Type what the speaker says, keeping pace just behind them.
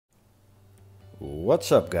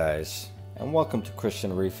What's up guys, and welcome to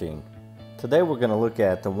Christian Reefing. Today we're going to look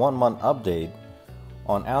at the 1-month update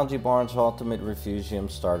on Algaebarn's Ultimate Refugium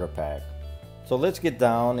Starter Pack. So let's get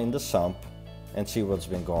down in the sump and see what's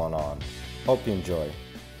been going on. Hope you enjoy.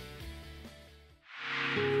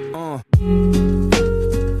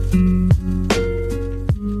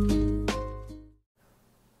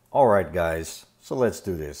 Alright guys, so let's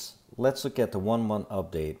do this. Let's look at the 1-month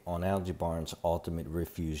update on Algaebarn's Ultimate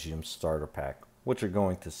Refugium Starter Pack. What you're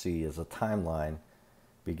going to see is a timeline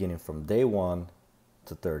beginning from day 1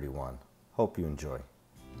 to 31. Hope you enjoy.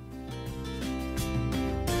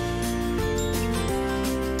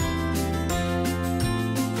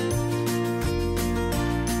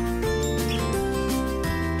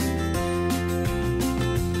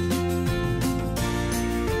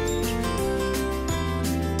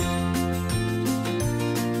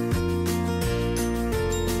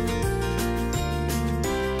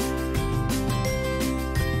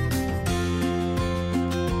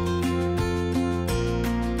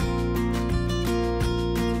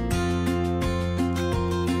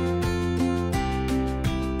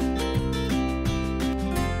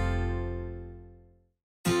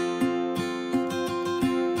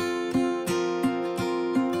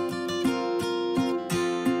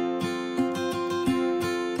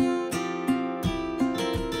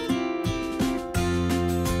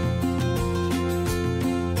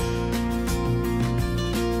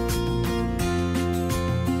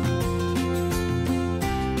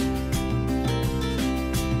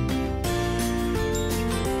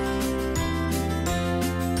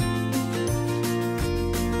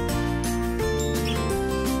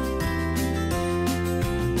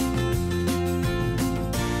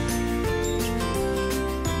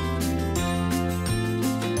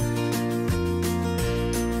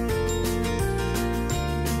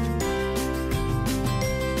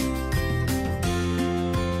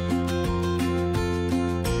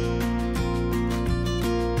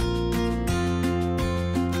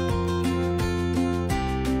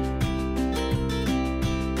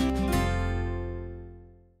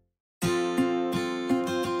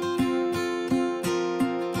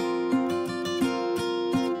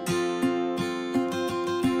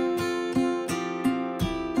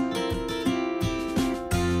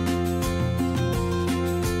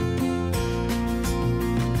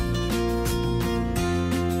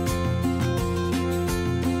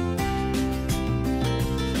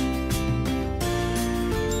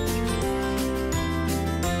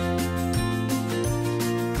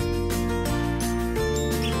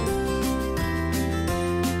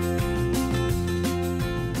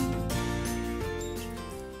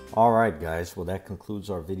 Alright guys, well that concludes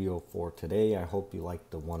our video for today. I hope you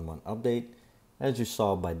liked the 1-month update. As you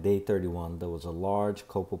saw, by day 31 there was a large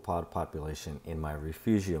copepod population in my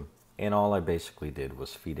refugium, and all I basically did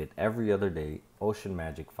was feed it every other day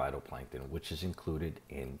OceanMagik Pyhytoplankton, which is included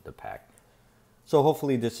in the pack. So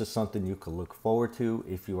hopefully this is something you could look forward to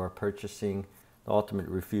if you are purchasing the Ultimate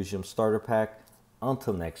Refugium Starter Pack.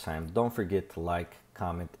 Until next time, don't forget to like,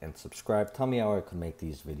 comment, and subscribe. Tell me how I can make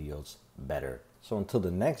these videos better. So until the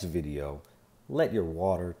next video, let your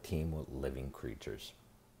water teem with living creatures.